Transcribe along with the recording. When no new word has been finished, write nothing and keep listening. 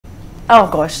Oh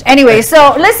gosh. Anyway,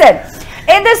 so listen.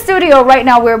 In the studio right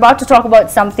now, we're about to talk about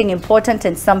something important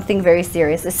and something very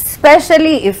serious,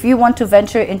 especially if you want to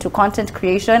venture into content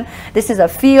creation. This is a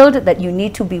field that you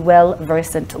need to be well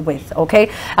versed with,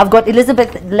 okay? I've got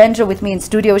Elizabeth Lenjo with me in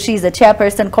studio. She's the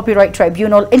chairperson, Copyright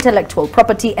Tribunal, Intellectual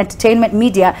Property, Entertainment,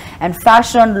 Media, and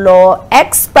Fashion Law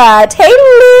expert. Hey,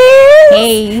 Liz!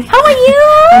 Hey! How are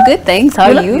you? I'm good, thanks.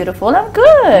 How are you? Beautiful. I'm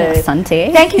good.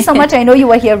 Asante. Thank you so much. I know you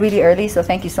were here really early, so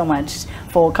thank you so much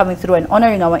for coming through and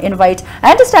honoring our invite.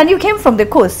 I understand you came from the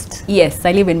coast. Yes,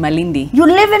 I live in Malindi. You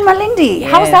live in Malindi.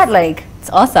 Yes. How's that like? It's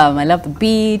awesome. I love the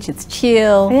beach. It's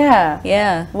chill. Yeah.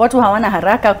 Yeah. Watu hawana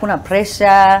haraka, kuna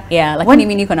pressure. Yeah, like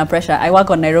mimi niko na pressure. I work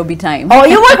on Nairobi time. Oh,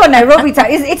 you work on Nairobi time.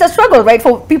 It's a struggle, right,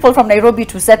 for people from Nairobi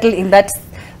to settle in that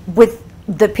with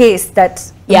the pace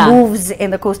that moves in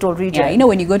the coastal region. Yeah, you know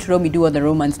when you go to Rome, you do what the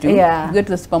Romans do. Yeah. You go to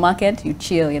the supermarket, you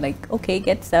chill. You're like, okay,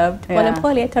 get served. Pole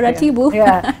pole, taratibu.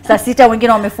 Yeah. Saa sita wengine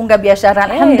wamefunga biashara.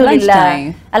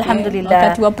 Alhamdulillah. Alhamdulillah.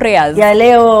 Wakati wa prayers. Yeah,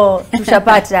 leo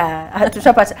tushapata.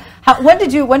 When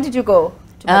did you go?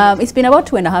 It's been about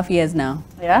 2.5 years now.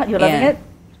 Yeah, you're loving it?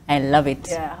 I love it.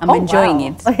 Yeah. I'm enjoying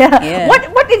it. Yeah.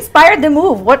 What inspired the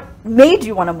move? What made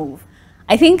you want to move?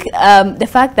 I think the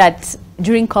fact that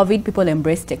during COVID, people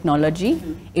embraced technology.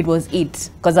 It was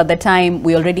it. Because at the time,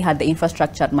 we already had the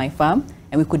infrastructure at my farm,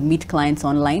 and we could meet clients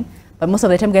online. But most of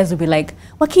the time, guys would be like,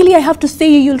 Wakili, I have to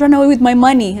see you. You'll run away with my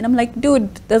money. And I'm like,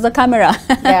 dude, there's a camera.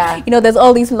 Yeah. You know, there's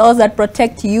all these laws that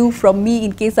protect you from me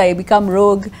in case I become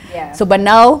rogue. Yeah. So, but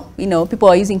now, you know, people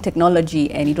are using technology,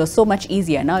 and it was so much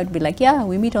easier. Now it'd be like, yeah,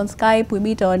 we meet on Skype, we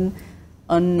meet on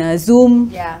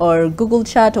Zoom or Google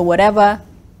Chat or whatever.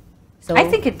 So I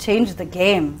think it changed the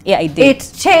game. Yeah, it did.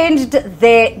 It changed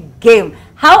the game.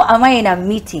 How am I in a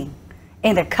meeting,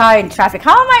 in the car, in traffic?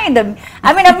 How am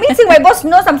I'm in a meeting, my boss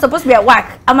knows I'm supposed to be at work.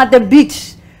 I'm at the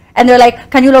beach. And they're like,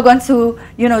 can you log on to,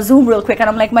 Zoom real quick? And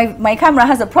I'm like, my camera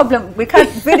has a problem. We can't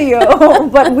video,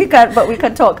 but we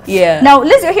can talk. Yeah. Now,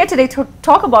 Liz, you're here today to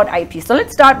talk about IP. So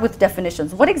let's start with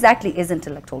definitions. What exactly is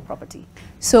intellectual property?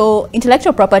 So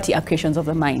intellectual property are creations of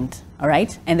the mind, all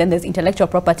right? And then there's intellectual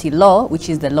property law, which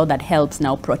is the law that helps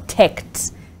now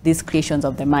protect these creations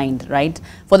of the mind, right?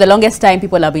 For the longest time,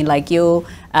 people have been like,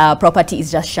 property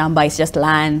is just shamba, it's just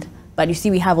land. But you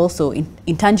see, we have also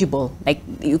intangible, like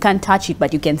you can't touch it,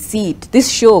 but you can see it.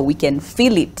 This show, we can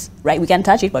feel it, right? We can't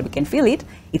touch it, but we can feel it.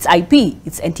 It's IP,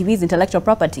 it's NTV's intellectual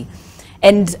property.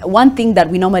 And one thing that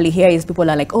we normally hear is people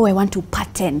are like, oh, I want to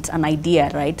patent an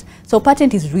idea, right? So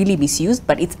patent is really misused,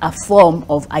 but it's a form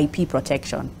of IP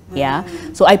protection, yeah?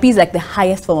 So IP is like the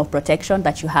highest form of protection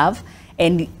that you have,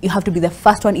 and you have to be the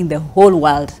first one in the whole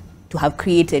world to have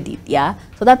created it, yeah?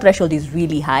 So that threshold is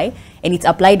really high, and it's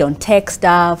applied on tech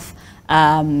stuff,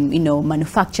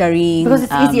 manufacturing. Because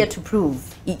it's easier to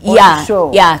prove.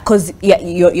 Yeah, because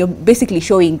you're basically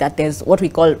showing that there's what we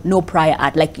call no prior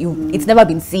art, like it's never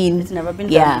been seen. It's never been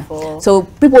done before. So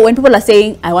when people are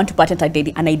saying, I want to patent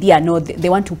an idea, no, they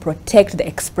want to protect the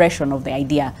expression of the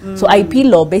idea. So IP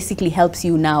law basically helps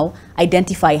you now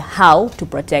identify how to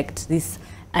protect this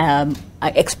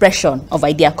expression of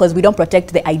idea, because we don't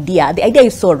protect the idea. The idea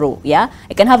is so raw, yeah?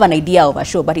 I can have an idea of a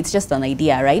show, but it's just an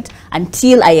idea, right?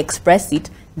 Until I express it,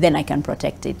 then I can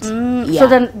protect it. So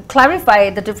then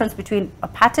clarify the difference between a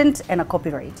patent and a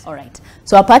copyright. All right.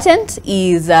 So a patent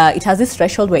is, it has this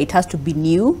threshold where it has to be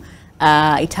new,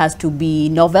 it has to be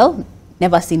novel,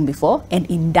 never seen before, and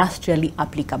industrially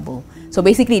applicable. So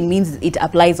basically it means it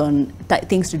applies on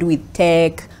things to do with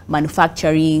tech,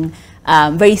 manufacturing,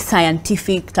 very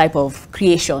scientific type of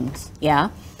creations, yeah?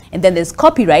 And then there's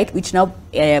copyright, which now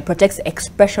protects the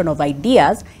expression of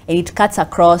ideas, and it cuts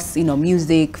across,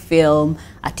 music, film,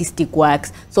 artistic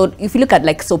works. So if you look at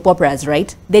like soap operas,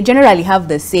 right, they generally have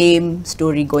the same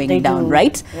story going down,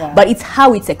 right? Yeah. But it's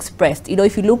how it's expressed.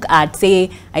 If you look at, say,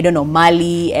 I don't know,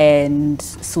 Mali and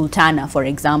Sultana, for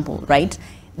example, right?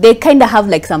 They kind of have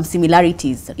like some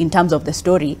similarities in terms of the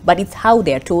story, but it's how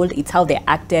they're told, it's how they're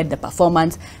acted, the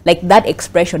performance, like that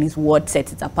expression is what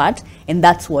sets it apart, and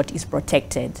that's what is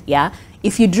protected, yeah?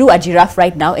 If you drew a giraffe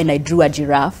right now and I drew a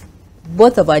giraffe,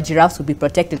 both of our giraffes will be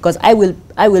protected because I will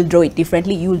draw it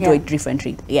differently, you will draw it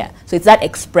differently, yeah? So it's that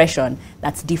expression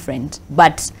that's different,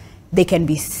 but they can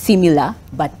be similar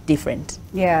but different.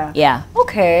 Yeah. Yeah.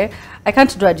 Okay. I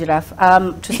can't draw a giraffe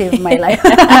to save my life.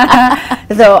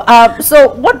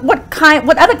 So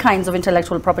what other kinds of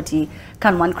intellectual property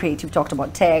can one create? You've talked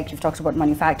about tech, you've talked about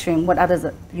manufacturing. What others,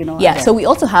 Yeah, so we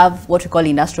also have what we call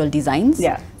industrial designs.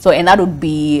 Yeah. So, and that would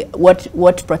be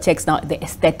what protects now the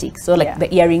aesthetic. So like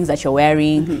the earrings that you're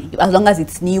wearing, as long as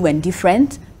it's new and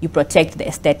different, you protect the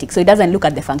aesthetic. So it doesn't look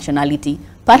at the functionality.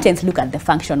 Patents look at the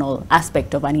functional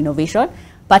aspect of an innovation.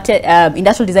 But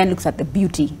industrial design looks at the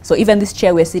beauty. So even this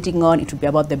chair we're sitting on, it would be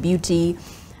about the beauty.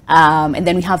 And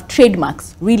then we have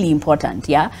trademarks, really important,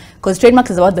 yeah? Because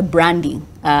trademarks is about the branding,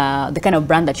 the kind of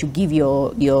brand that you give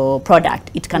your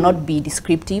product. It cannot be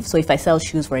descriptive. So if I sell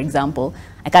shoes, for example,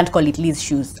 I can't call it Liz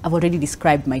shoes. I've already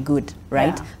described my good,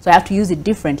 right? Yeah. So I have to use it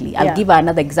differently. I'll give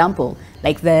another example,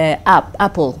 like the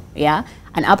apple, yeah?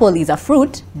 An apple is a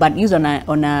fruit, but used on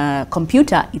a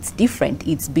computer, it's different.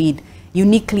 It's been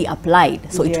uniquely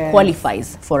applied, so it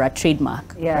qualifies for a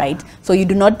trademark, right? So you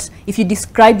do not, if you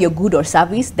describe your good or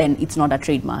service, then it's not a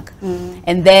trademark.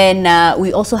 And then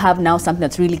we also have now something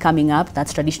that's really coming up,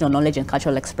 that's traditional knowledge and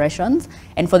cultural expressions.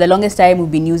 And for the longest time, we've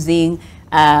been using,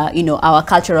 you know, our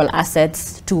cultural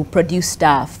assets to produce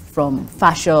stuff, from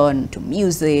fashion to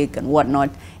music and whatnot.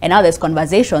 And now there's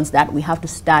conversations that we have to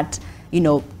start, you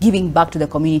know, giving back to the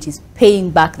communities, paying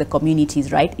back the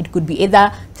communities, right? It could be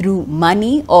either through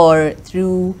money or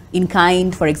through in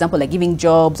kind, for example, like giving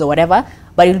jobs or whatever,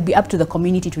 but it will be up to the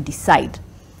community to decide.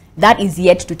 That is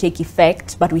yet to take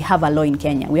effect, but we have a law in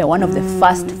Kenya. We are one of the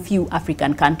first few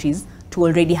African countries to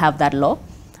already have that law,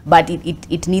 but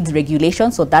it needs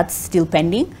regulation, so that's still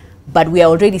pending. But we are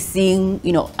already seeing,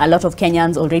 you know, a lot of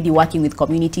Kenyans already working with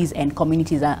communities, and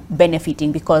communities are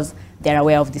benefiting because they're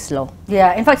aware of this law.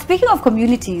 Yeah, in fact, speaking of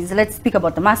communities, let's speak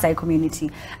about the Maasai community.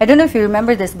 I don't know if you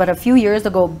remember this, but a few years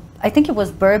ago, I think it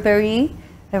was Burberry,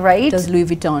 right? It was Louis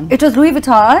Vuitton. It was Louis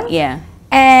Vuitton? Yeah.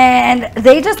 And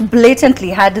they just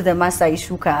blatantly had the Maasai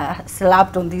shuka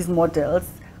slapped on these models,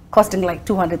 costing like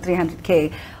 200,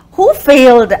 300K. Who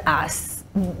failed us?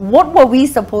 What were we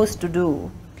supposed to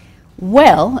do?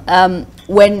 Well,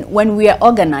 when we are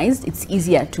organized, it's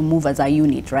easier to move as a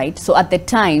unit, right? So at the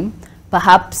time,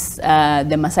 perhaps the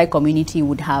Maasai community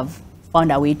would have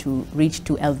found a way to reach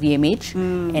to LVMH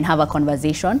and have a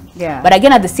conversation. Yeah. But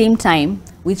again, at the same time,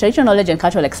 with traditional knowledge and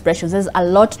cultural expressions, there's a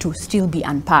lot to still be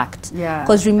unpacked. Yeah.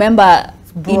 Because remember,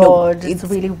 broad, you know, it's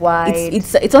really wide.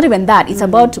 It's not even that. It's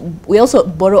about, we also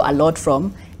borrow a lot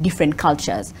from different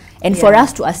cultures. And for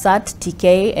us to assert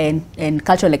TK and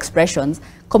cultural expressions,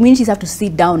 communities have to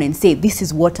sit down and say, this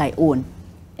is what I own.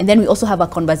 And then we also have a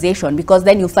conversation, because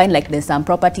then you find like there's some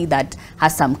property that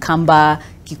has some Kamba,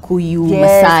 Kikuyu,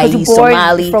 Maasai,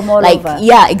 Somali, from all like over.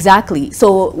 Yeah, exactly.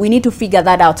 So we need to figure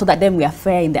that out so that then we are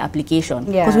fair in the application.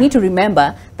 Because we need to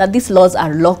remember that these laws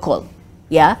are local.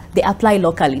 Yeah, they apply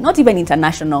locally, not even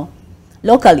international,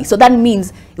 locally. So that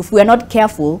means if we are not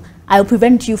careful, I'll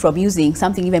prevent you from using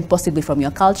something even possibly from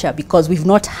your culture, because we've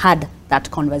not had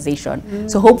that conversation.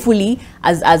 So hopefully,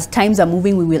 as times are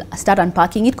moving, we will start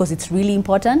unpacking it, because it's really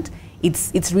important.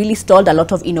 It's really stalled a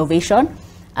lot of innovation.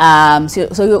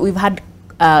 So we've had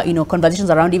you know, conversations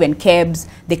around even KEBs.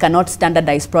 They cannot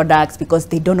standardize products because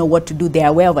they don't know what to do. They're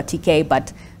aware of a TK,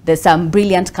 but there's some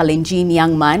brilliant Kalenjin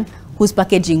young man who's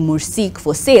packaging mursik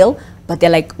for sale, but they're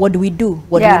like, what do we do?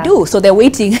 What do we do? So they're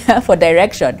waiting for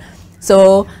direction.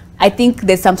 So I think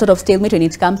there's some sort of stalemate when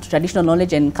it comes to traditional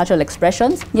knowledge and cultural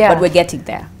expressions, but we're getting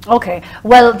there. Okay,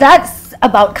 well, that's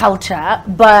about culture,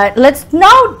 but let's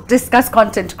now discuss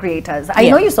content creators. I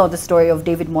know you saw the story of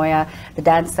David Moya, the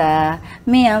dancer,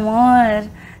 mi amor,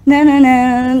 na na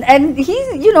na, and he,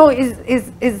 you know,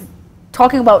 is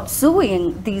talking about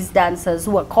suing these dancers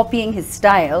who are copying his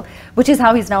style, which is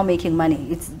how he's now making money.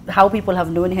 It's how people have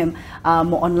known him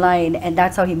online, and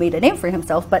that's how he made a name for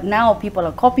himself. But now people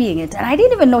are copying it, and I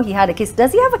didn't even know he had a case.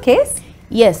 Does he have a case?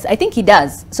 Yes, I think he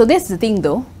does. So this is the thing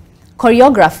though,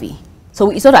 choreography. So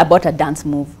it's not about a dance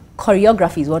move.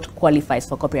 Choreography is what qualifies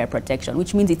for copyright protection,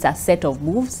 which means it's a set of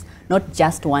moves, not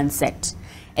just one set.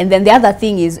 And then the other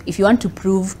thing is, if you want to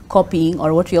prove copying,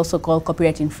 or what we also call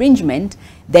copyright infringement,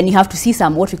 then you have to see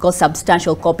some what we call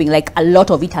substantial copying, like a lot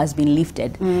of it has been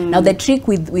lifted. Now the trick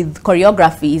with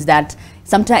choreography is that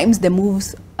sometimes the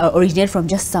moves originate from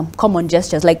just some common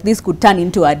gestures, like this could turn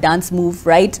into a dance move,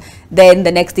 right? Then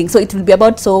the next thing, so it will be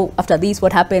about, so after this,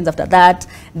 what happens after that?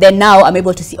 Then now I'm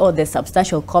able to see, oh, there's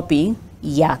substantial copying.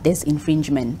 Yeah, there's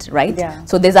infringement, right? Yeah.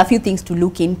 So there's a few things to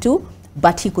look into,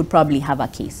 but he could probably have a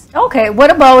case. Okay, what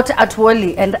about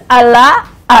Atwoli and Allah,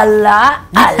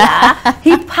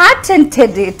 he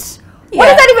patented it. What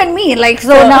does that even mean? Like, so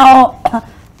now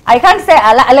I can't say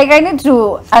Allah, like I need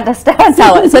to understand.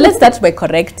 So let's start by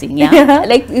correcting,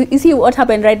 Like, you see what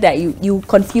happened right there? You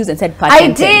confused and said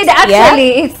patented. I did, actually.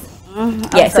 It's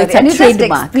so it's a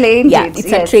trademark.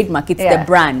 It's a trademark. It's the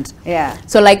brand. Yeah.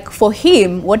 So like for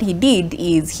him, what he did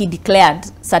is he declared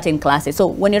certain classes. So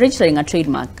when you're registering a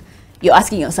trademark, you're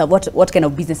asking yourself, what kind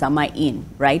of business am I in,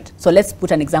 right? So let's put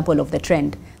an example of the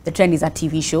trend. The trend is a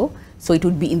TV show. So it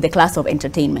would be in the class of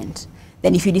entertainment.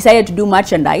 Then if you decided to do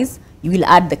merchandise, you will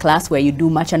add the class where you do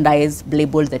merchandise,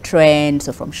 label the trend,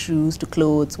 so from shoes to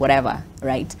clothes, whatever,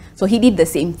 right? So he did the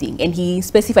same thing, and he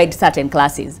specified certain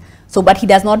classes. So, but he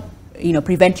does not, you know,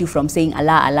 prevent you from saying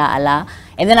Allah, Allah, Allah.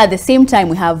 And then at the same time,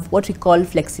 we have what we call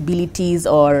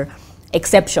flexibilities or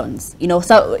exceptions. You know,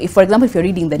 so if, for example, if you're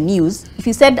reading the news, if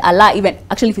you said Allah, even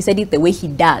actually if you said it the way he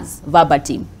does,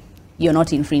 verbatim, you're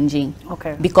not infringing.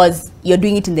 Okay. Because you're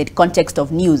doing it in the context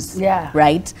of news. Yeah.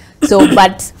 Right? So,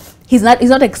 but he's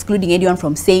not excluding anyone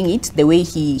from saying it the way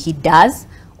he does,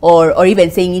 or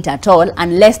even saying it at all,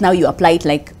 unless now you apply it,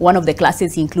 like one of the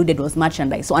classes he included was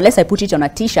merchandise. So unless I put it on a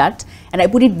t-shirt and I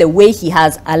put it the way he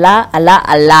has Allah, Allah,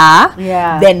 Allah,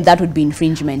 yeah, then that would be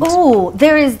infringement. Oh,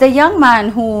 there is the young man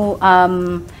who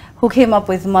came up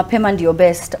with Mapema Ndio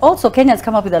Best. Also, Kenyans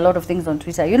come up with a lot of things on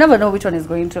Twitter. You never know which one is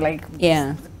going to like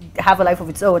have a life of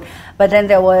its own. But then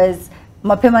there was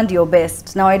Mapema Ndio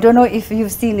Best. Now, I don't know if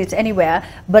you've seen it anywhere,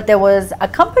 but there was a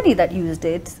company that used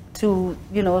it to,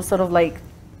 you know, sort of like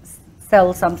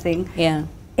sell something. Yeah.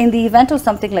 In the event of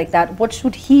something like that, what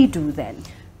should he do then?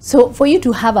 So for you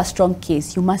to have a strong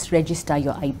case, you must register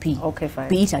your IP. Okay, fine.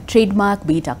 Be it a trademark,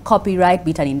 be it a copyright,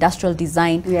 be it an industrial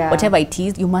design, whatever it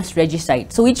is, you must register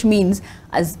it. So which means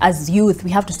as youth,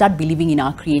 we have to start believing in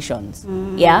our creations.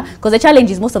 Yeah? Because the challenge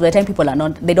is most of the time people are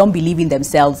not, they don't believe in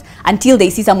themselves until they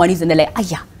see someone use and they're like, ah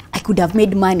yeah, I could have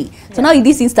made money. So now in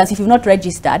this instance, if you've not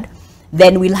registered,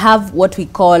 then we'll have what we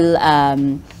call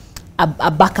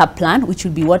a backup plan, which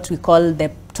would be what we call the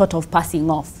thought of passing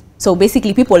off. So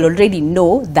basically, people already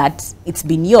know that it's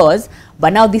been yours,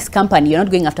 but now this company, you're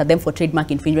not going after them for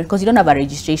trademark infringement because you don't have a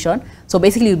registration. So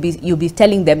basically, you'll be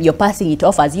telling them you're passing it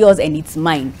off as yours and it's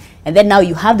mine. And then now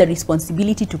you have the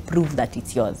responsibility to prove that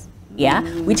it's yours. Yeah,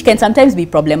 which can sometimes be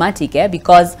problematic,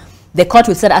 because the court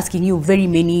will start asking you very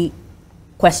many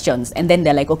questions, and then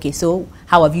they're like, okay, so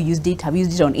how have you used it? Have you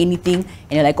used it on anything?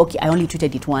 And you're like, okay, I only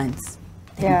tweeted it once.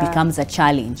 It becomes a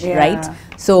challenge, right?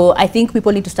 So I think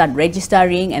people need to start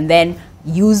registering and then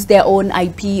use their own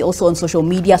IP also on social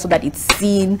media so that it's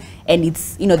seen and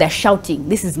it's, you know, they're shouting,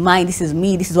 this is mine, this is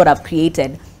me, this is what I've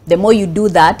created. The more you do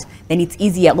that, then it's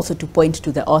easier also to point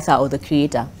to the author or the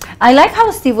creator. I like how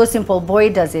Steve Simple Boy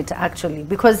does it actually,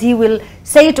 because he will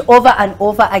say it over and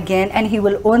over again, and he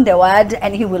will own the word,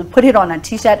 and he will put it on a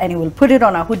t-shirt, and he will put it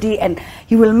on a hoodie, and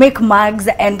he will make mugs,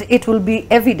 and it will be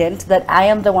evident that I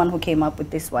am the one who came up with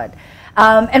this word.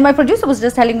 And my producer was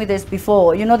just telling me this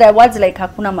before, you know, there are words like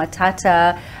Hakuna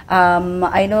Matata.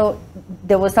 I know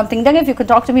there was something, then if you could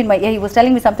talk to me in my ear, he was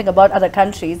telling me something about other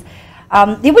countries.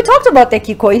 We talked about the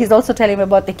Kikoi. He's also telling me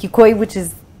about the Kikoi, which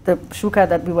is the shuka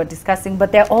that we were discussing.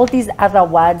 But there are all these other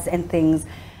words and things.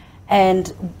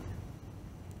 And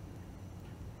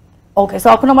okay, so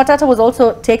Hakuna Matata was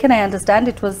also taken. I understand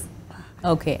it was.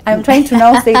 Okay. I'm trying to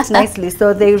now say it nicely.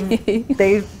 So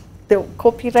the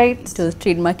copyright. It was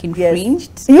trademark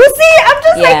infringed. Yes. You see, I'm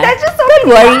just like that. Just don't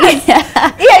worry.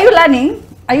 Yeah, are you learning?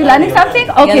 Are you learning something?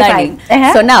 Okay,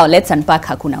 fine. So now let's unpack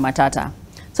Hakuna Matata.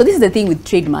 So this is the thing with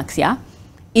trademarks, yeah?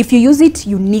 If you use it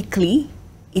uniquely,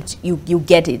 you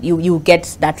get it. You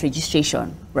get that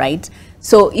registration, right?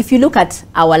 So if you look at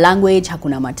our language,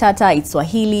 Hakuna Matata, it's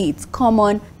Swahili, it's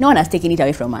common. No one has taken it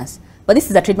away from us. But this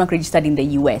is a trademark registered in the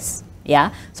US,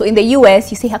 yeah? So in the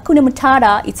US, you say Hakuna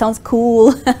Matata, it sounds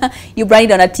cool. You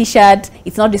brand it on a t-shirt.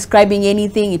 It's not describing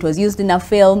anything. It was used in a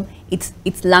film.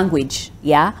 It's language,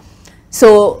 yeah?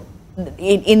 So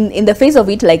in the face of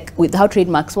it, like with how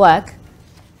trademarks work,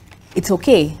 it's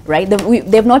okay, right?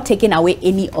 They've not taken away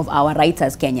any of our rights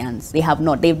as Kenyans. They have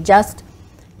not. They've just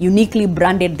uniquely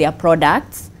branded their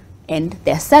products and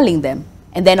they're selling them.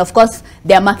 And then, of course,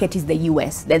 their market is the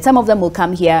US. Then some of them will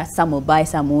come here, some will buy,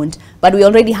 some won't. But we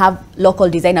already have local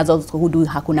designers also who do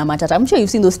Hakuna Matata. I'm sure you've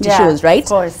seen those t-shirts, right? Of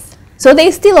course. So they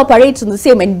still operate on the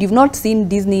same, and you've not seen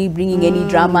Disney bringing any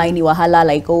drama, any wahala,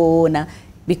 like, oh, nah,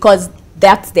 because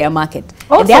that's their market.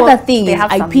 Also, and the other thing is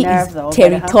IP is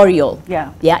territorial.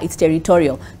 Yeah, it's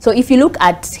territorial. So if you look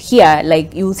at here,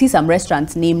 like you'll see some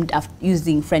restaurants named after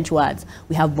using French words.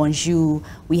 We have bonjour.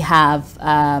 We have,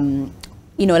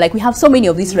 you know, like we have so many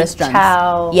of these restaurants.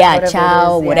 Ciao. Yeah,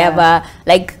 ciao, whatever.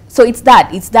 Like, so it's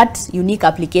that unique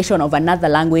application of another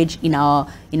language in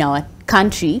our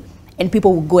country. And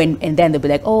people will go and then they'll be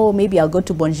like, oh, maybe I'll go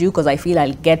to Bonjour because I feel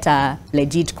I'll get a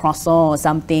legit croissant or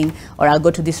something, or I'll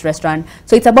go to this restaurant.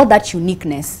 So it's about that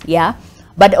uniqueness, yeah?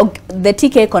 But the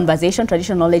TK conversation,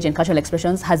 traditional knowledge and cultural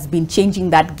expressions, has been changing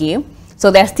that game.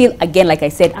 So there's still, again, like I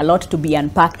said, a lot to be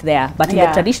unpacked there. But in the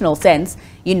traditional sense,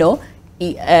 you know,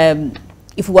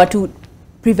 if we were to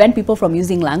prevent people from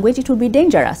using language, it will be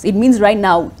dangerous. It means right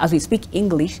now, as we speak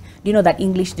English, do you know that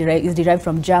English is derived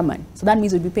from German? So that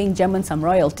means we'll be paying German some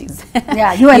royalties.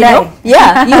 Yeah, you and I.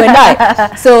 Yeah, you and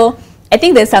I. So I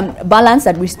think there's some balance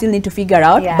that we still need to figure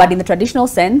out. Yeah. But in the traditional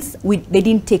sense, they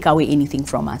didn't take away anything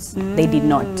from us. They did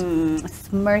not.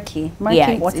 It's murky.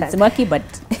 Yeah, it's murky, but...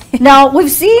 Now,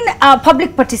 we've seen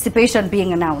public participation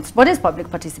being announced. What is public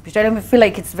participation? I don't feel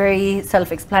like it's very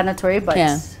self-explanatory, but...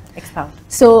 Yeah. Expound.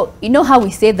 So, you know how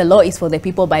we say the law is for the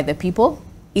people by the people?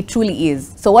 It truly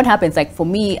is. So what happens, like for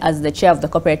me as the chair of the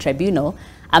Copyright Tribunal,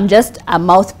 I'm just a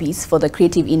mouthpiece for the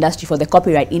creative industry, for the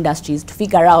copyright industries to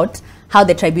figure out how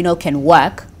the tribunal can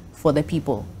work for the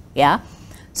people, yeah?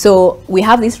 So we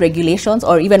have these regulations,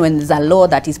 or even when there's a law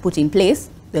that is put in place,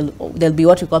 there'll be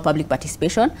what we call public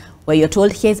participation, where you're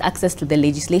told, here's access to the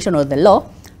legislation or the law,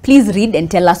 please read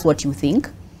and tell us what you think.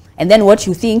 And then what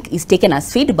you think is taken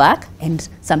as feedback, and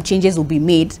some changes will be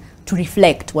made to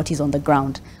reflect what is on the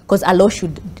ground. Because a law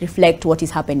should reflect what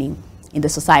is happening in the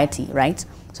society, right?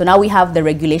 So now we have the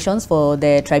regulations for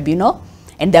the tribunal,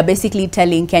 and they're basically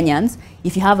telling Kenyans,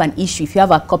 if you have an issue, if you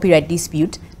have a copyright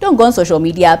dispute, don't go on social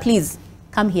media, please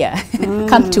come here.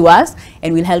 Come to us,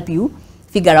 and we'll help you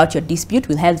figure out your dispute.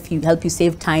 We'll help you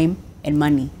save time and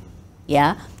money.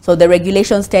 Yeah? So the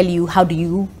regulations tell you how do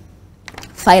you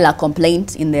file a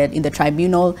complaint in the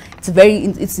tribunal.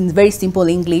 It's in very simple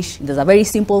English. There's a very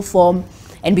simple form,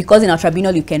 and because in our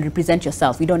tribunal you can represent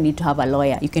yourself, you don't need to have a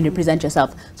lawyer. You can represent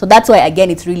yourself. So that's why, again,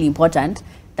 it's really important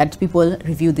that people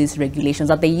review these regulations,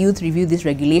 that the youth review these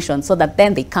regulations, so that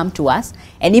then they come to us,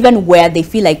 and even where they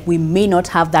feel like we may not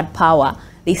have that power,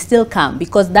 they still come,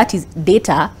 because that is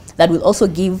data that will also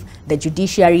give the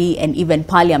judiciary and even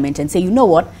parliament and say, you know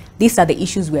what, these are the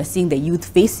issues we are seeing the youth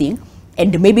facing.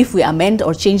 And maybe if we amend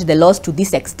or change the laws to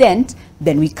this extent,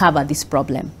 then we cover this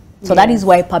problem. So that is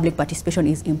why public participation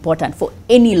is important for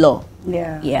any law.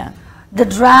 Yeah. Yeah. The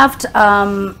draft,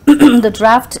 the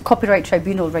draft Copyright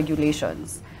Tribunal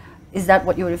regulations, is that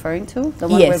what you're referring to? The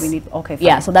one where we need, okay, fine.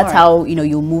 Yeah, so that's how, you know,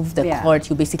 you move the court,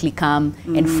 you basically come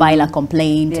and file a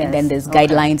complaint, and then there's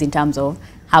guidelines in terms of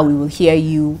how we will hear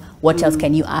you, what else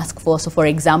can you ask for. So for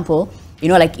example, you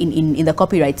know, like in the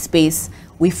copyright space,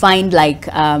 we find like,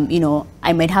 you know,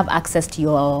 I might have access to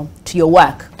your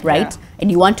work, right? Yeah. And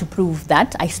you want to prove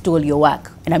that I stole your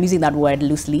work. And I'm using that word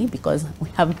loosely because we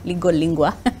have legal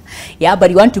lingua. Yeah, but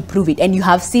you want to prove it. And you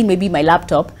have seen maybe my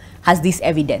laptop has this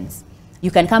evidence. You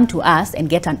can come to us and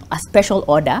get a special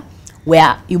order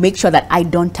where you make sure that I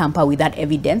don't tamper with that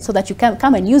evidence, so that you can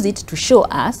come and use it to show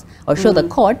us or show the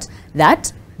court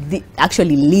that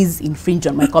actually Liz infringed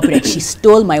on my copyright. She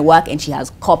stole my work and she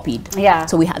has copied. Yeah.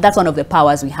 So that's one of the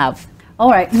powers we have. All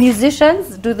right.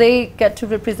 Musicians, do they get to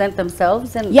represent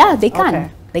themselves? And yeah, they can.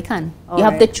 Okay. They can. You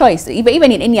have the choice.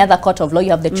 Even in any other court of law,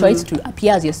 you have the choice to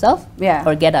appear as yourself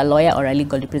or get a lawyer or a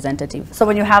legal representative. So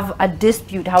when you have a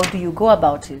dispute, how do you go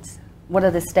about it? What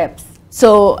are the steps?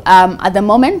 So at the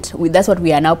moment, that's what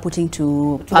we are now putting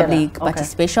to public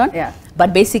participation. Yeah.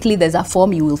 But basically, there's a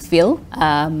form you will fill.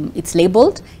 It's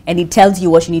labeled, and it tells you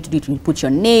what you need to do. You put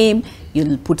your name,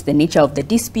 you'll put the nature of the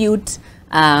dispute,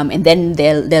 and then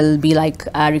there'll be like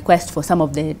a request for some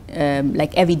of the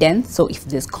like evidence. So if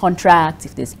there's contracts,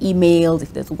 if there's emails,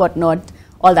 if there's whatnot,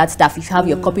 all that stuff. If you have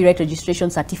your copyright registration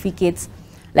certificates,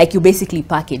 like you basically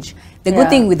package. The good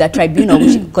thing with the tribunal,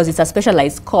 because it's a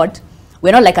specialized court,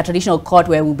 we're not like a traditional court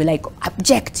where we'll be like,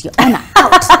 object, Your Honor,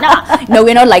 out. No,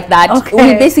 we're not like that. Okay.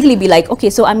 We'll basically be like, okay,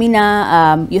 so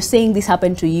Amina, you're saying this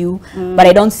happened to you, but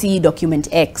I don't see document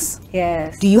X.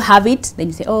 Yes. Do you have it? Then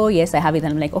you say, oh, yes, I have it.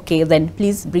 And I'm like, okay, then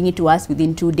please bring it to us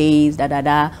within 2 days,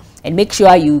 and make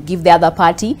sure you give the other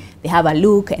party, they have a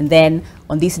look, and then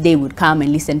on this day we'll come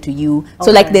and listen to you. Okay.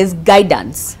 So like there's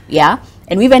guidance, yeah?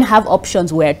 And we even have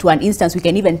options where, to an instance, we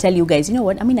can even tell you guys, you know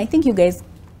what, I mean, I think you guys,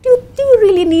 do you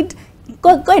really need...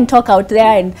 Go and talk out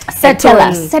there and tell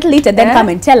us, settle it, and then come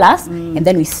and tell us, and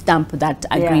then we stamp that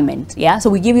agreement. Yeah. So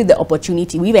we give you the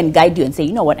opportunity. We even guide you and say,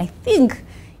 you know what, I think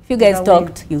if you guys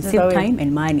talked, you'll save time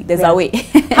and money. There's a way.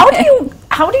 How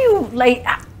do you like,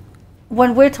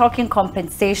 when we're talking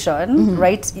compensation,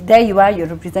 right? There you are, you're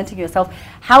representing yourself.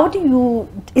 How do you,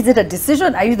 is it a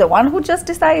decision? Are you the one who just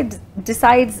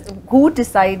who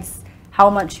decides how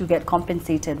much you get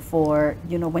compensated for,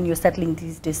 you know, when you're settling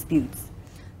these disputes?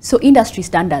 So industry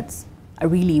standards are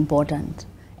really important,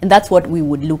 and that's what we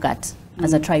would look at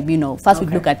as a tribunal. First, we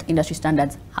look at industry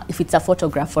standards. If it's a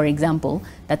photograph, for example,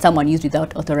 that someone used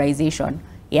without authorization,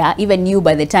 yeah, even you,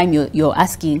 by the time you're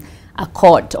asking a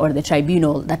court or the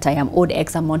tribunal that I am owed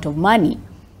X amount of money,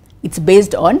 it's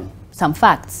based on some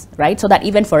facts, right? So that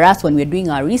even for us, when we're doing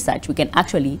our research, we can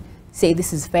actually say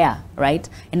this is fair, right?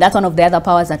 And that's one of the other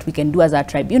powers that we can do as a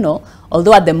tribunal,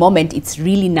 although at the moment it's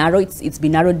really narrow, it's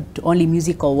been narrowed to only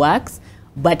musical works,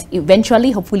 but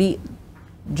eventually, hopefully,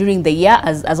 during the year,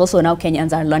 as also now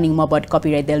Kenyans are learning more about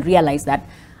copyright, they'll realize that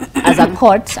as a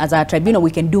court, as a tribunal,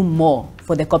 we can do more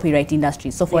for the copyright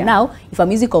industry. So for now, if a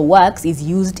musical works is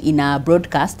used in a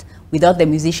broadcast without the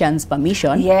musician's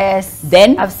permission,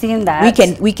 then I've seen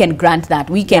that. We can grant that.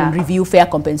 We can review fair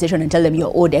compensation and tell them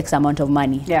you're owed X amount of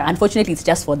money. Unfortunately, it's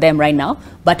just for them right now,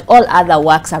 but all other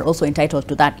works are also entitled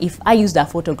to that. If I used a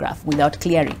photograph without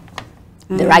clearing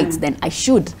the rights, then I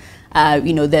should,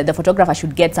 you know, the photographer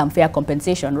should get some fair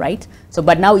compensation, right? So,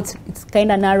 but now it's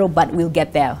kind of narrow, but we'll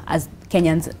get there as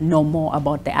Kenyans know more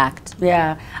about the act.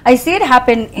 Yeah, I see it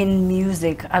happen in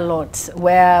music a lot,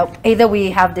 where either we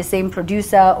have the same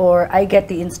producer or I get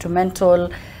the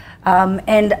instrumental,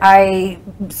 and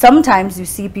sometimes you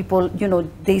see people, you know,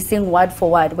 they sing word for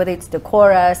word, whether it's the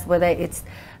chorus, whether it's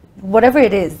whatever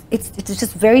it is, it's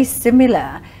just very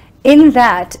similar. In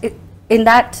that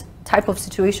type of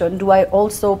situation, do I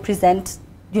also present,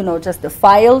 you know, just the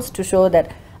files to show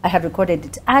that I had recorded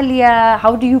it earlier?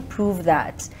 How do you prove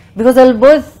that? Because they'll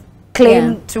both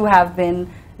claim to have been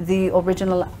the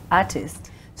original artist.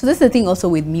 So that's the thing also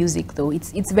with music, though.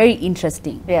 It's very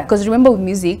interesting. Because remember with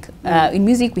music, in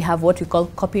music we have what we call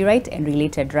copyright and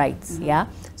related rights.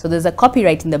 So there's a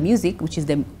copyright in the music, which is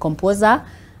the composer.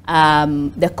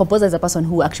 The composer is a person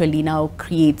who actually now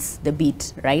creates the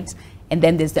beat, right? And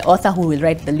then there's the author who will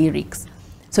write the lyrics.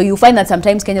 So you find that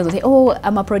sometimes Kenyans will say, oh,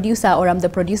 I'm a producer or I'm the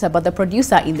producer, but the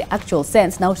producer in the actual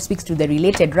sense now speaks to the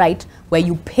related right where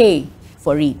you pay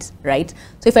for it, right?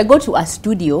 So if I go to a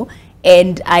studio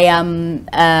and I am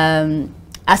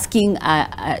asking,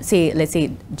 let's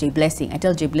say Jay Blessing, I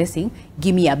tell Jay Blessing,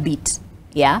 give me a beat,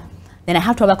 then I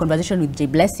have to have a conversation with Jay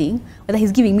Blessing whether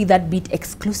he's giving me that beat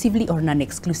exclusively or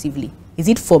non-exclusively. Is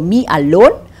it for me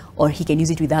alone or he can use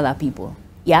it with other people?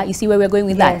 You see where we're going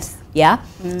with that?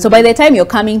 So by the time you're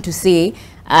coming to say,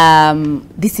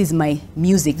 this is my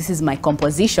music, this is my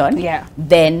composition,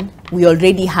 then we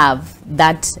already have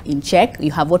that in check.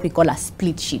 You have what we call a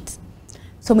split sheet.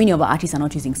 So many of our artists are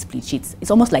not using split sheets. It's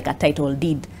almost like a title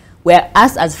deed, where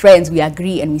us as friends, we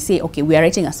agree and we say, okay, we are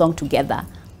writing a song together.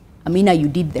 Amina, you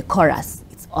did the chorus.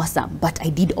 It's awesome, but I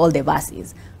did all the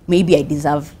verses. Maybe I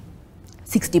deserve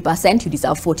 60%, you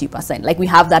deserve 40%. Like we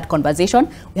have that conversation,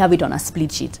 we have it on a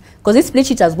split sheet. Because this split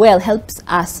sheet as well helps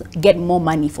us get more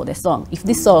money for the song. If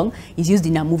this song is used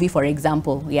in a movie, for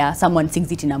example, someone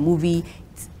sings it in a movie,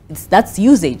 that's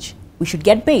usage. We should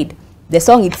get paid. The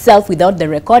song itself, without the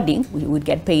recording, we would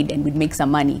get paid and we'd make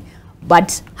some money.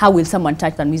 But how will someone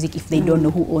touch that music if they don't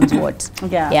know who owns what?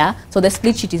 So the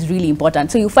split sheet is really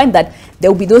important. So you find that there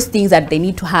will be those things that they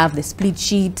need to have, the split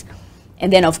sheet,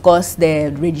 and then, of course,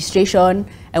 the registration.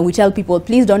 And we tell people,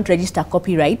 please don't register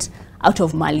copyright out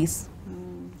of malice.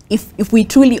 If we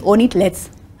truly own it, let's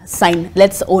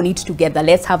own it together.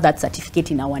 Let's have that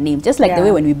certificate in our name. Just like the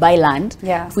way when we buy land.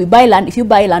 If you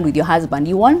buy land with your husband,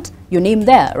 you want your name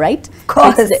there, right? Of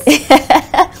course.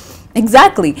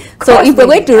 Exactly. So if we're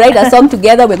going to write a song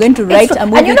together, we're going to write a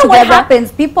movie together. And you know what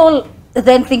happens? People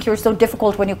then think you're so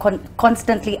difficult when you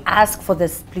constantly ask for the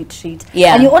split sheet.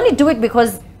 And you only do it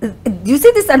because you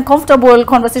see this uncomfortable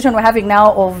conversation we're having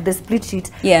now of the split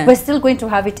sheet. We're still going to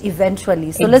have it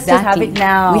eventually. So let's just have it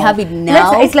now. We have it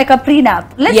now. It's like a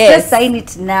prenup. Let's just sign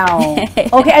it now.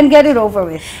 Okay, and get it over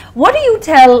with. What do you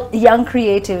tell young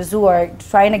creatives who are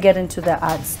trying to get into the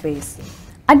art space?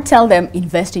 I'd tell them,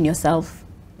 invest in yourself.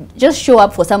 Just show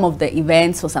up for some of the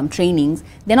events or some trainings.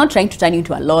 They're not trying to turn you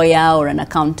into a lawyer or an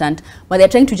accountant, but they're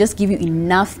trying to just give you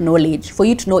enough knowledge for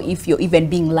you to know if you're even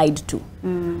being lied to,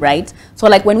 right? So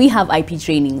like when we have IP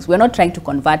trainings, we're not trying to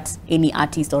convert any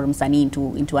artist or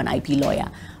msanii into an IP lawyer,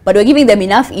 but we're giving them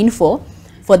enough info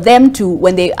for them to,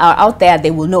 when they are out there, they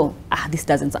will know, this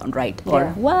doesn't sound right.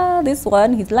 Or, well, this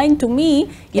one, he's lying to me,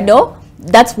 you know?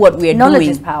 That's what we're doing. Knowledge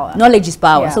is power. Knowledge is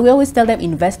power. So we always tell them,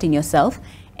 invest in yourself.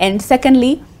 And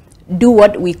secondly, do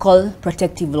what we call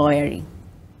protective lawyering.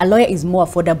 A lawyer is more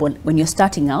affordable when you're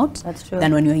starting out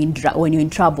than when you're in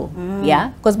trouble.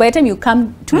 Because by the time you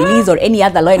come to Liz or any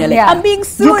other lawyer, you're like, I'm being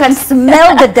sued. You can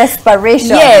smell the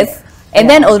desperation. And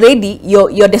then already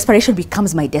your desperation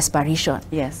becomes my desperation.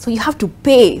 So you have to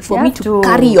pay for me to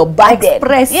carry your burden.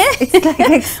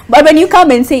 But when you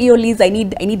come and say, yo, Liz, I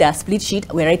need a split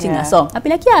sheet, we're writing a song. I'll be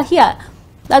like, here.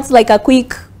 That's like a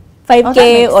quick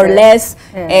 5K or less,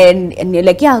 and you're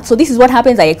like, so this is what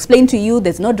happens. I explain to you,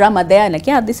 there's no drama there. And like,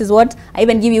 this is what, I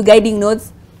even give you guiding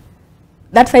notes.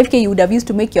 That 5K you would have used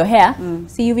to make your hair,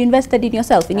 see, you've invested in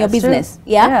yourself, in your business.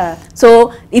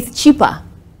 So it's cheaper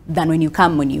than when you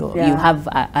come when you have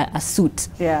a suit.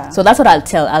 Yeah. So that's what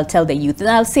I'll tell the youth. And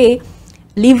I'll say,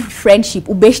 leave friendship,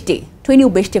 ubeshte, tweni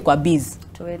ubeshte kwa biz.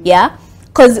 Yeah?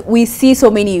 Because we see so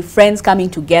many friends coming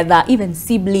together, even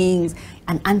siblings,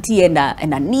 an auntie and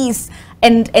a niece,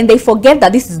 and they forget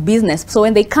that this is business. So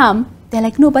when they come, they're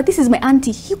like, no, but this is my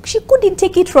auntie. She couldn't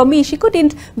take it from me. She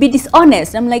couldn't be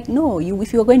dishonest. I'm like, no,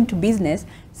 if you're going to business,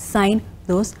 sign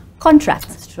those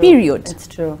contracts, period. It's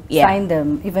true. Yeah. Sign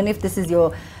them. Even if this is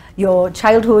your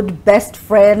childhood best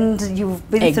friend, you've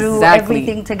been through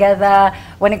everything together.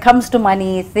 When it comes to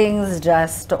money, things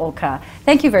just okay.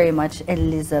 Thank you very much,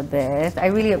 Elizabeth. I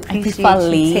really appreciate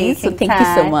you taking so thank you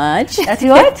so much. That's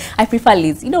what? I prefer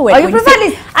Liz. You know what? Oh, you prefer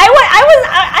Liz?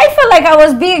 I felt like I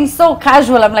was being so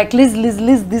casual. I'm like, Liz,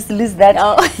 this, Liz, that.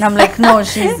 Oh. And I'm like, no,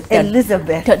 she's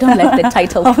Elizabeth. Don't let the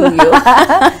title fool you.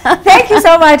 Thank you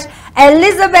so much,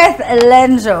 Elizabeth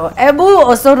Lenjo, Ebu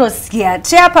Osoro Skia,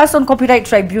 Chairperson Copyright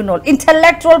Tribunal,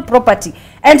 Intellectual Property,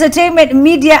 Entertainment,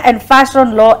 Media and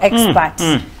Fashion Law Expert.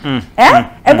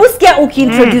 Ebu Skia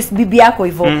ukiintroduce bibi yako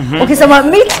hivyo. Okay, so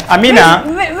meet Amina.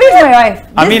 Meet my wife.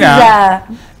 Amina.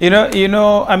 You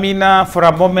know, Amina, for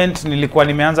a moment nilikuwa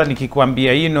nimeanza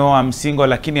nikikwambia, I'm single,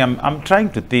 lakini I'm trying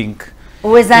to think.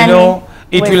 Uwezani.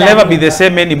 It will never be the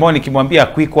same anymore nikimwambia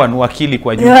quick one wakili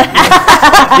kwa nyumba.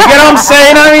 You get what I'm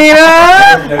saying, Amina?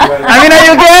 Amina,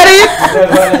 you get it?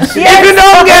 Yes. If you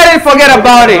don't get it, forget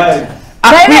about it.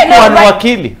 A quick one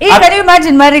wakili. Can you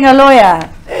imagine marrying a lawyer?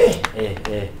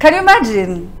 Can you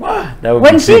imagine?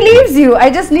 When she leaves you, I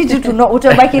just need you to know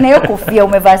utabaki na hiyo kofia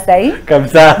umevaa sahi.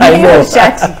 Kabisa, I know.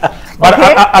 But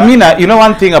okay? Amina, you know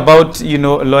one thing about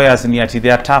lawyers ni ati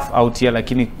they are tough out here,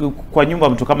 lakini kwa nyumba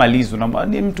mtu kama Lizu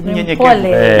ni mtu mnyenyekevu.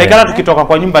 Lekana tukitoka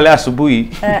kwa nyumba leo asubuhi.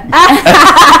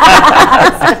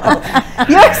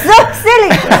 You're so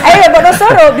silly. Anyway, but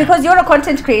also because you're a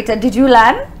content creator, did you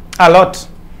learn? A lot.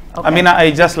 Okay. I mean,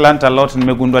 I just learned a lot.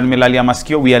 Nimegundua nimelalia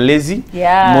masikio. We are lazy.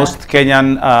 Yeah. Most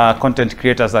Kenyan content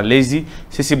creators are lazy.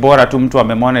 Sisi bora tu mtu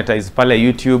amemonetize pale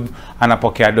YouTube,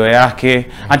 anapokea do yake.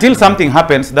 Until something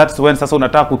happens, that's when sasa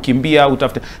unataka kukimbia,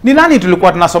 utafute. Ni nani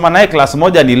tulikuwa tunasoma naye class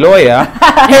moja ni lawyer?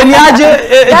 Ni aje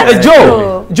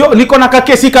Joe, niko na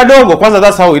kakesi kadogo. Kwanza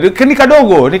that's how ni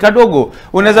kadogo.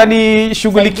 Unaweza ni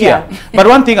shughulikia. But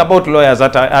one thing about lawyers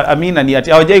that Amina ni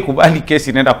ati hawajai kubali kesi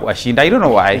inaenda kuwashinda. I don't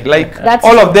know why. Like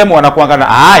all of them wanakuanga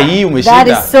hii umeshinda.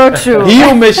 That is so true. Hii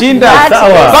umeshinda.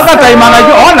 Sawa. Mpaka time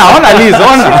anajua ona Liz,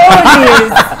 ona.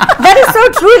 That is so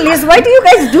true, Liz. Why do you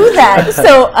guys do that?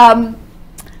 So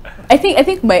I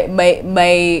think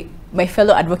my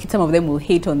fellow advocates, some of them will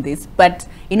hate on this, but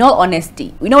in all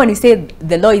honesty, when you say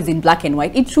the law is in black and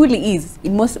white, it truly is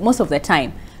in most of the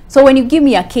time. So when you give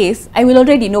me a case, I will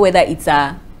already know whether it's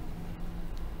a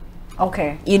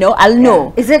okay. I'll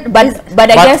know. Is it? But I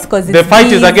guess because the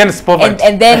fight is against poverty.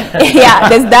 And then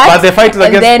there's that. But the fight is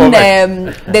against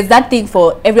poverty. There's that thing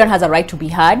for everyone has a right to be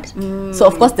heard. So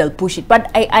of course they'll push it. But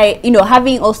I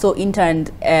having also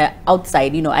interned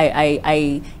outside,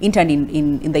 I interned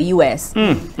in the US,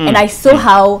 and I saw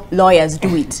how lawyers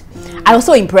do it. I was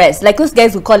so impressed. Like those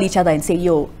guys would call each other and say,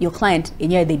 "Yo, your client,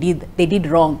 they did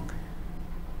wrong.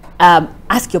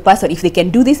 Ask your person if they can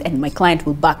do this, and my client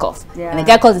will back off." Yeah. And the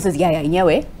guy calls and says, yeah,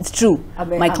 it's true.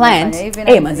 My client,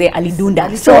 manze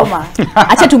alidunda. So,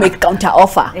 acha to make counter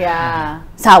offer. Yeah.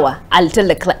 Sawa, I'll tell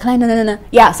the client, no.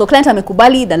 Yeah, so client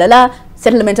amekubali,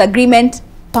 settlement agreement,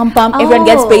 pam, everyone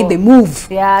gets paid, they move.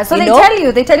 Yeah, so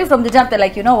they tell you from the jump, they're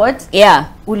like, you know what? Yeah.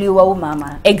 Uliwa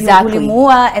mama. Exactly.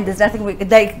 Ulimuua, and there's nothing,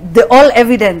 the all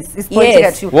evidence is pointing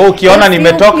at you. Wewe ukiona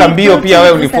nimetoka mbio pia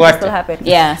wewe unifuate.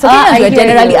 Yeah. So we are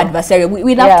generally adversarial.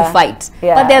 We love to fight.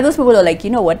 Yeah. But there are those people who are like,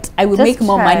 you know what? I will make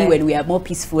more money when we are more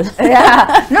peaceful.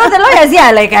 Yeah. No, the lawyers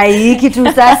like hiki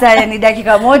tu sasa ni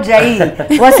dakika moja hii.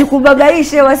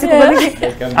 Wasikubabaishe.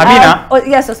 Amina.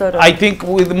 Yes, so I think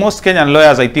with most Kenyan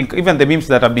lawyers, I think even the memes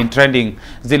that have been trending,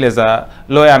 zile za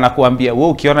lawyer anakuambia wewe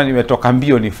ukiona nimetoka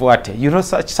mbio nifuate.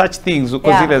 Such things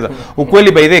because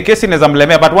ukweli by the case inaweza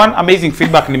mlemea. But one amazing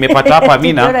feedback nimepata hapa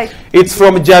Amina, it's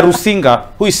from Jarusinga,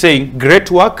 who is saying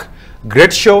great work,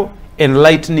 great show,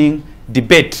 enlightening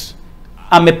debate.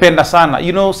 Amependa sana.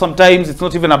 Sometimes it's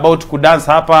not even about kudance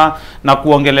hapa na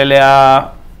kuongelelea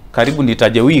karibu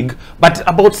nitaje wig, but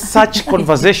about such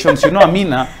conversations,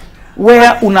 Amina,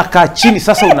 where unakaa chini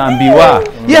sasa unaambiwa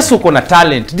yes uko na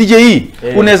talent DJ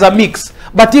unaweza mix,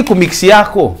 but hii kumix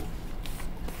yako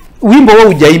wimbo wewe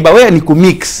hujaimba, wewe ni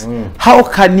kumix. How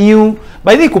can you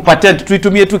by the kupatent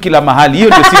tuitumie tu kila mahali? Hiyo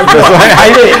ndio siku.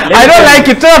 I don't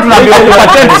like it. Tunaambiwa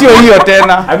kupatent sio hiyo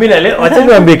tena. I mean, wacha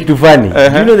niambie kitu funny.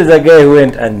 You know there's a guy who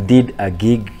went and did a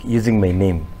gig using my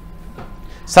name.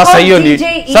 Sasa hiyo ni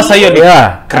DJE. sasa hiyo ni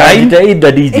Yeah, crime.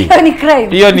 the DJ. Hiyo ni crime.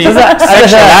 Hiyo ni Sasa-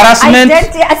 sexual harassment.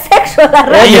 Sexual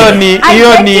harassment.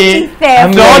 Hiyo ni Identity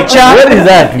theft. torture. What is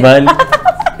that, man?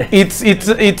 It's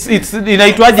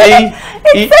inaitwaje hii?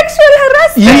 It's sexual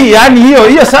harassment. Hii yani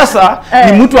hiyo sasa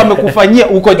ni mtu amekufanyia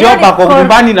uko job Yani ako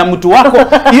nyumbani na mtu wako.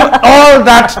 Hiyo all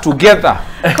that together.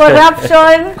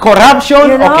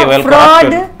 Corruption, you know, okay, well, fraud.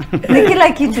 corruption. Ni kila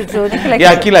kitu tu, ni kila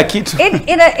Yeah, kitu. kila kitu.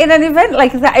 In an event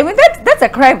like that, I mean that's a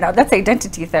crime now. That's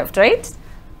identity theft, right?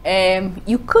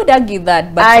 You could argue that,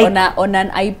 but on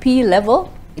an IP level,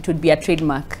 it would be a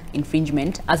trademark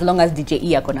infringement as long as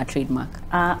DJE are gonna trademark.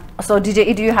 So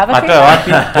DJ, do you have a Hata trademark?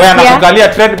 wapi? Wewe anakuangalia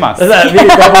trademark. Sasa mimi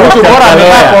kama Mtu bora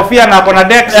amevaa kofia na ako na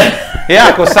Dex. Yeah,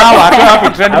 ako sawa. Hata wapi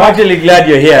I'm trademark? actually glad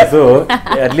you're here, so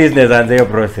at least naanza hiyo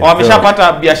process.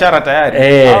 Wameshapata biashara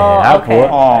tayari. Hapo. okay.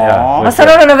 Yeah, Sasa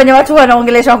unaona venye watu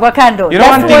wanaongeleshwa kwa kando. You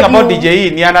know one That's thing what about you- DJE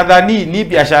ni anadhani ni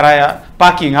biashara ya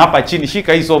parking hapa chini.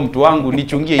 Shika hizo mtu wangu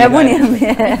nichungie hii. Hebu gari.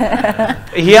 niambie.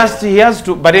 He has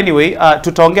to, but anyway,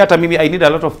 tutaongea hata mimi I need a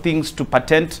lot of things to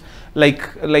patent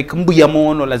like mbu ya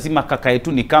mono lazima kaka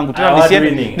yetu ni kangu tena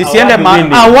nisiende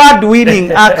award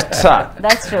winning actor.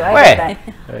 That's true. I We. get that.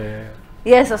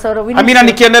 Yes, so we need Amina to-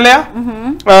 nikiendelea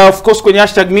of course kwenye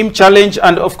hashtag meme challenge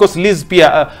and of course Liz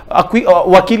pia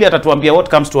wakili atatuambia what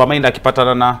comes to her mind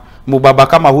akipatana na mubaba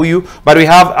kama huyu, but we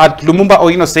have at Lumumba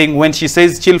Oino saying when she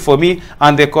says chill for me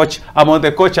and the coach I'm on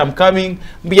the coach I'm coming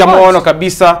mbia mono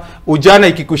kabisa ujana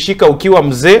ikikushika ukiwa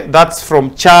mzee. That's from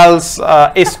Charles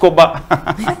Escobar.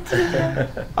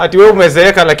 Ati wewe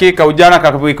umezeeka lakini ka ujana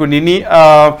kakunini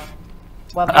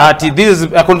this is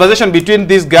a conversation between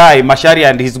this guy Mashari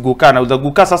and his Guka. Na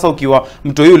Guka sasa ukiwa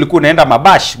mtu huyu ulikuwa unaenda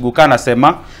mabash, Guka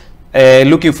anasema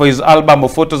looking for his album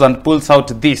of photos and pulls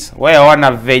out this. Wewe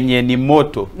wana venye ni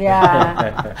moto. Yeah.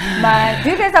 Man, do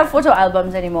you guys have photo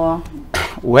albums anymore?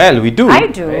 Well, we do. I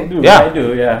do. Yeah. I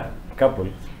do, yeah. Couple.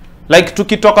 Like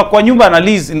tukitoka kwa nyumba na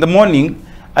Liz in the morning,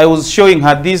 I was showing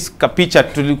her this kapicha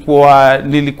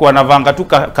nilikuwa navanga tu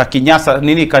ka kinyasa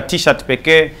nini ka t-shirt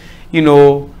pekee, you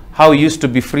know how it used to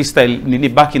be freestyle nini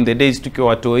back in the days tukiwa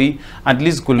watoi, and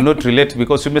Liz could not relate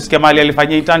because umesikia mali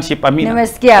alifanya internship Amina.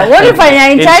 Nimesikia. Wewe ulifanya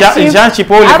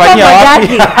Internship wewe ulifanyia hapa wapi?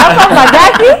 Magaki. Hapa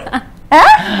Magaki?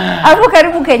 Hapo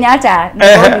karibu Kenyatta. Ndio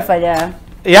ulifanya.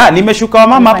 Yeah, nimeshuka wa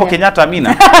mama hapo Kenyatta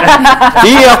Amina.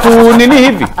 Hii ya kunini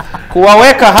hivi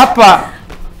kuwaweka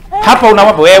hapa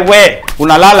unawapo wewe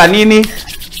unalala nini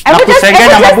na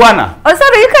kusengenya mabwana. Oh,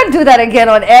 sorry, you can't do that again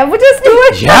on air. We just do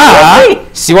it. Yeah,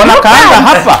 si wanakaanga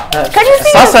hapa. Can you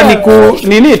see? Sasa ni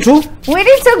nini tu? We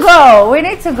need to go. We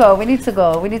need to go. We need to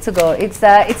go. We need to go.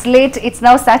 It's late. It's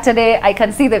now Saturday. I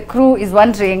can see the crew is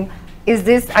wondering, is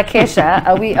this Acacia?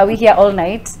 Are we here all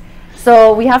night?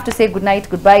 So we have to say good night,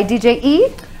 goodbye.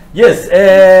 DJE? Yes,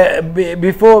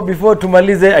 before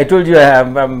tumalize, I told you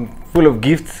I'm full of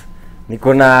gifts.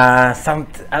 Niko na some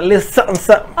at least some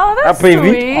Oh, that's hapa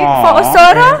hivi. sweet. For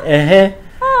Osoro?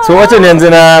 So wacha nianze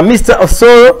na Mr.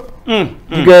 Osoro.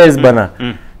 You guys bana.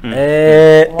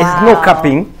 It's no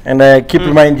capping, and I keep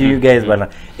reminding you guys bana.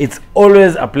 It's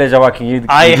always a pleasure working with you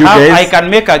guys. I can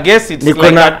make a guess. It's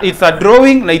it's a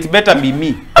drawing. It's better be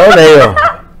me. Ona hiyo.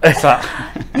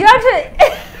 You actually...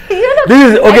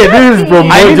 This is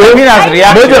from I need Mojo. Amina's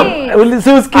reaction.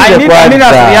 I need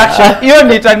Amina's reaction. Hiyo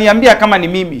nitaniambia kama ni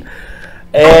mimi.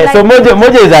 So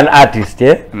Mojo is an artist,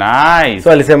 yeah? Nice.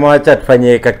 So alisema wacha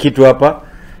tufanye kitu hapa.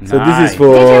 So this is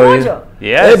for DJ Mojo?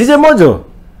 Yes. DJ Mojo.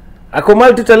 Ako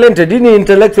multi talented. Ini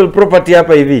intellectual property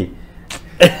hapa hivi.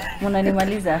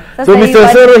 Munanimaliza. So Mr.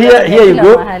 Osoro, here you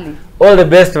go. All the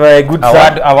best for a good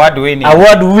Award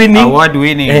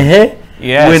winning.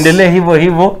 Yes. Muendelee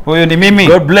hivyo. Huyo ni mimi.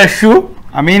 God bless you.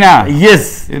 Amina.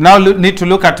 Yes. You now need to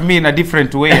look at me in a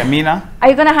different way, Amina.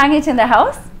 Are you gonna hang it in the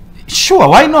house? Sure,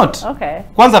 why not? Okay.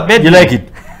 Kwanza bed. You like it?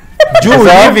 Juu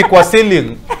hivi kwa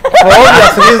ceiling. For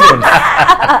obvious reasons.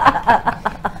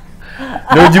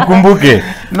 Ndio jikumbuke.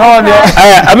 No.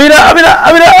 Amina.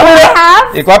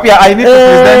 Iko wapi? I need to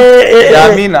present ya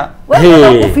Amina.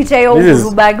 Wewe kuficha hiyo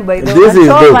bag by the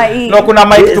way. No, kuna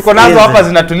mic tuko nazo hapa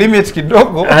zina tu limit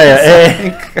kidogo.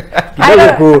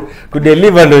 Kidogo ku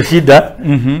deliver ndo shida.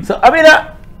 So Amina,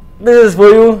 this is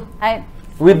for you.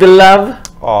 With the love.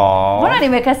 Mbona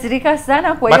nimekasirika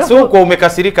sana kwa hiyo. But so kwa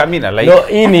umekasirika Amina like. No,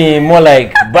 hii ni more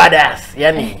like badass.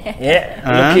 Yani,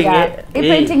 looking at. Hii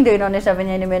painting ndio inaonyesha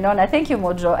venye nimeona. Thank you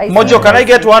Mojo. Mojo, can I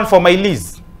get one for my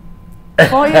Liz?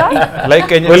 For you?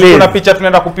 Like kuna picha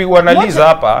tunaenda kupigwa na Liz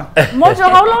hapa. Mojo,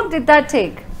 how long did that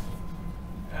take?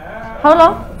 How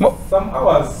long? Some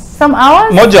hours. Some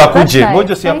hours? Mojo That's akuje. nice.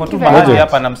 Mojo si Thank hapo you tu very mahali much.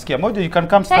 hapa namsikia. Mojo, you can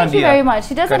come stand Thank you here. very much.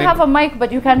 He doesn't Karibu. have a mic,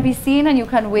 but you can be seen and you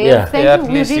can wave. Yeah. Thank Yeah, you. at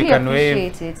We least you really can wave.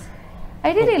 appreciate it.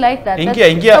 I really like that. Ingia,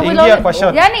 That's- ingia, we'll ingia all- kwa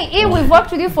shot. Yani, we've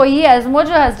worked with you for years.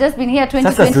 Mojo has just been here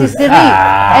 2023.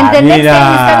 Ah, And the next Nina.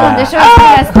 time we start on the show,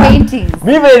 he has paintings.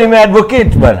 Mimi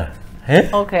nimeadvocate bana. Eh?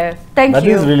 Okay. Thank That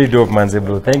you. is really dope manze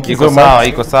bro. Thank you Iko so sawa, much.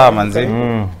 iko sawa manzi. Hey,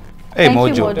 Thank you,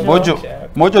 Mojo. Mojo. Mojo.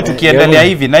 Mojo tukiendelea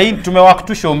hivi na hii tumewaka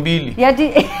tu show mbili.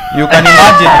 You can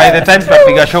imagine by the time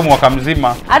tutapiga show mwaka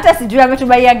mzima. Hata sijui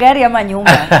ametubaia gari ama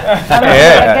nyumba.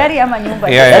 Ametubaia gari ama nyumba.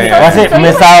 Yeah, yeah. Wase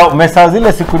So mmesahau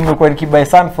zile siku nimekuwa nikibuy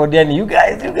Sanford yani you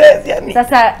guys yani.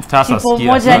 Sasa Sasa chipo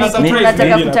sikia. moja ni Surprise tunataka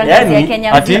lady kutangazia yani,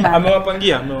 Kenya ati? mzima.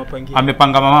 Amewapangia.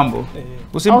 Amepanga mambo.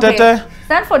 Usimtete. Okay.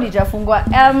 Stanford ijafungwa.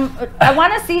 I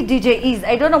want to see DJ Ease.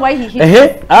 I don't know why he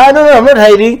hit. No, I'm not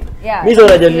hiding. Yeah. Mimi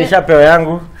unajua nilishapewa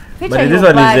yangu. Picha But this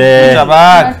your one is bag. Picha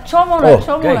bag. Unachoma, Oh,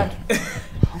 unachoma, okay.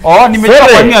 Oh, nimejua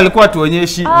Sorry. kwa nini alikuwa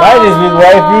tuonyeshi. Mine is with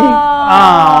wifey.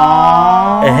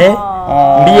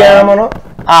 Ndiamo no.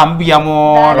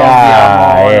 Mbiamo.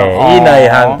 Hii na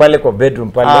hang pale kwa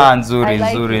bedroom pale. Nzuri, I like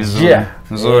nzuri, it. nzuri. Yeah.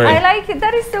 Nzuri. I like it.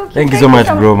 That is so cute. Thank you so much,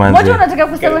 bro, manze. Moja unataka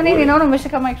kusema nini? Naona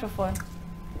umeshika microphone.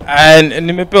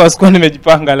 Nimepewa sikuwa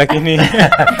nimejipanga lakini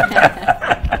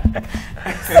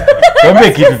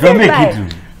Tuambie kitu.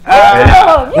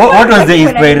 What was the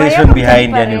inspiration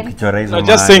behind yani yani ukichora hizo? no,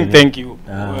 just saying thank you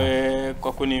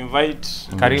kwa kuni-invite.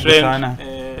 Karibu Trend, sana.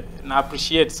 na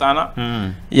appreciate sana.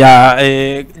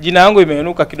 Jina yangu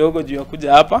imeinuka kidogo juu ya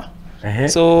kuja hapa.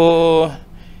 So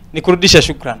ni kurudisha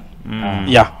shukran.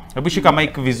 Hebu shika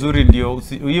mic vizuri ndio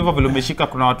hivyo vile umeshika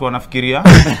kuna watu wanafikiria.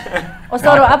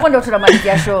 Osoro, hapo ndo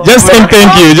tunamalizia show. Just saying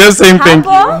thank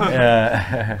you.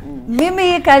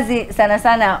 Mimi kazi sana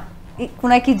sana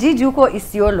kuna kijiji huko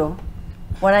Isiolo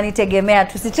wananitegemea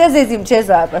tusicheze hizi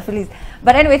mchezo hapa please.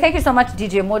 But anyway, thank you so much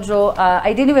DJ Mojo.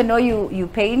 I didn't even know you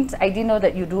paint. I didn't know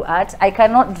that you do art. I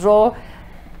cannot draw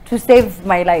to save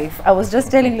my life. I was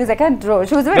just telling Liz I can't draw.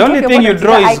 She was even The only joking thing you about it.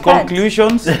 draw I is can't.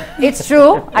 conclusions. It's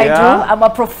true. I Yeah. do. I'm a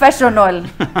professional.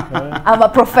 I'm a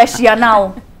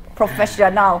professional.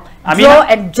 Amina? Draw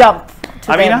and jump.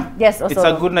 To Amina? them. Yes, It's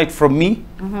Osoro. a good night from me.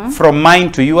 From mine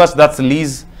to yours, that's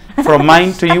Liz. From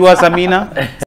mine to yours, Amina.